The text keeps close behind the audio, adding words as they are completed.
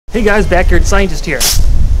Hey guys, Backyard Scientist here.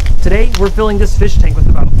 Today we're filling this fish tank with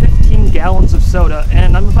about 15 gallons of soda,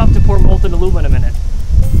 and I'm about to pour molten aluminum in it.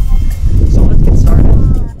 So let's get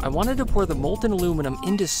started. I wanted to pour the molten aluminum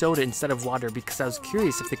into soda instead of water because I was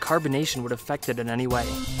curious if the carbonation would affect it in any way.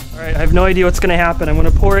 Alright, I have no idea what's going to happen. I'm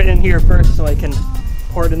going to pour it in here first so I can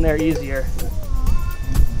pour it in there easier.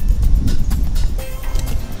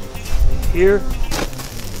 Here.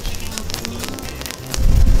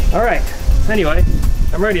 Alright, anyway,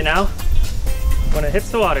 I'm ready now. When it hits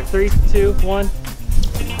the water, 3, 2, 1.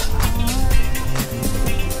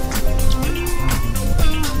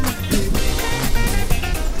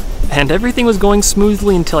 And everything was going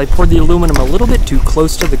smoothly until I poured the aluminum a little bit too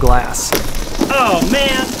close to the glass. Oh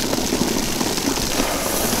man!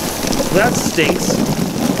 That stinks.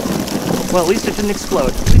 Well, at least it didn't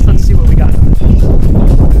explode. At least let's see what we got.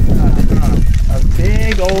 A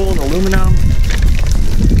big old aluminum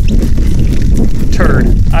turd.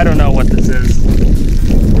 I don't know what this is.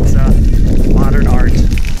 It's modern art.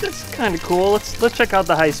 It's kind of cool. Let's check out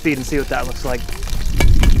the high speed and see what that looks like.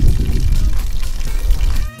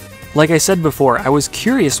 Like I said before, I was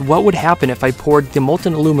curious what would happen if I poured the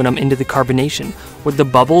molten aluminum into the carbonation. Would the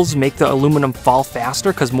bubbles make the aluminum fall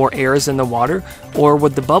faster because more air is in the water? Or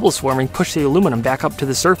would the bubbles forming push the aluminum back up to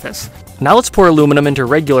the surface? Now let's pour aluminum into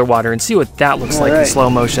regular water and see what that looks like in slow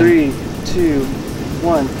motion. 3, 2,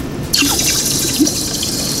 1.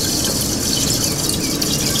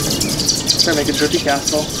 Try to make a drippy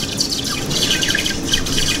castle.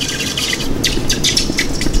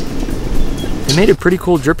 It made a pretty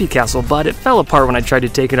cool drippy castle, but it fell apart when I tried to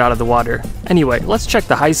take it out of the water. Anyway, let's check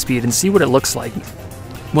the high speed and see what it looks like.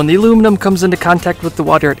 When the aluminum comes into contact with the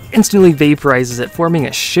water, it instantly vaporizes it, forming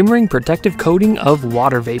a shimmering protective coating of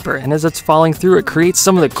water vapor, and as it's falling through, it creates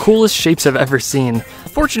some of the coolest shapes I've ever seen.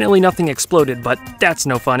 Fortunately, nothing exploded, but that's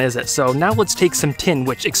no fun, is it? So now let's take some tin,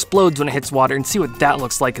 which explodes when it hits water, and see what that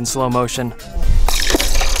looks like in slow motion.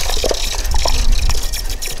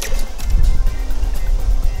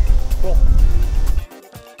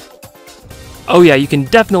 Oh yeah, you can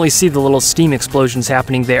definitely see the little steam explosions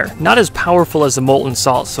happening there. Not as powerful as the molten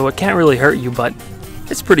salt, so it can't really hurt you, but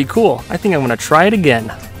it's pretty cool. I think I'm gonna try it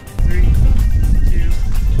again. 3, 2,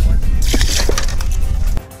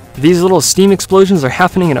 1. These little steam explosions are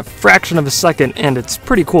happening in a fraction of a second, and it's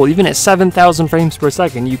pretty cool. Even at 7,000 frames per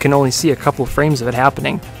second, you can only see a couple frames of it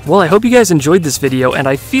happening. Well, I hope you guys enjoyed this video, and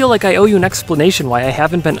I feel like I owe you an explanation why I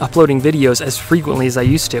haven't been uploading videos as frequently as I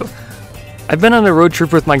used to. I've been on a road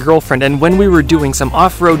trip with my girlfriend, and when we were doing some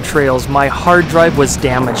off-road trails, my hard drive was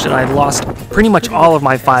damaged and I lost pretty much all of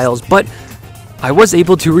my files, but I was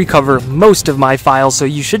able to recover most of my files, so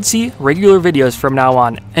you should see regular videos from now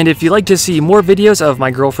on. And if you'd like to see more videos of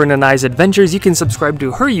my girlfriend and I's adventures, you can subscribe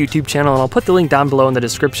to her YouTube channel, and I'll put the link down below in the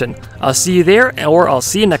description. I'll see you there, or I'll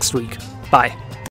see you next week. Bye.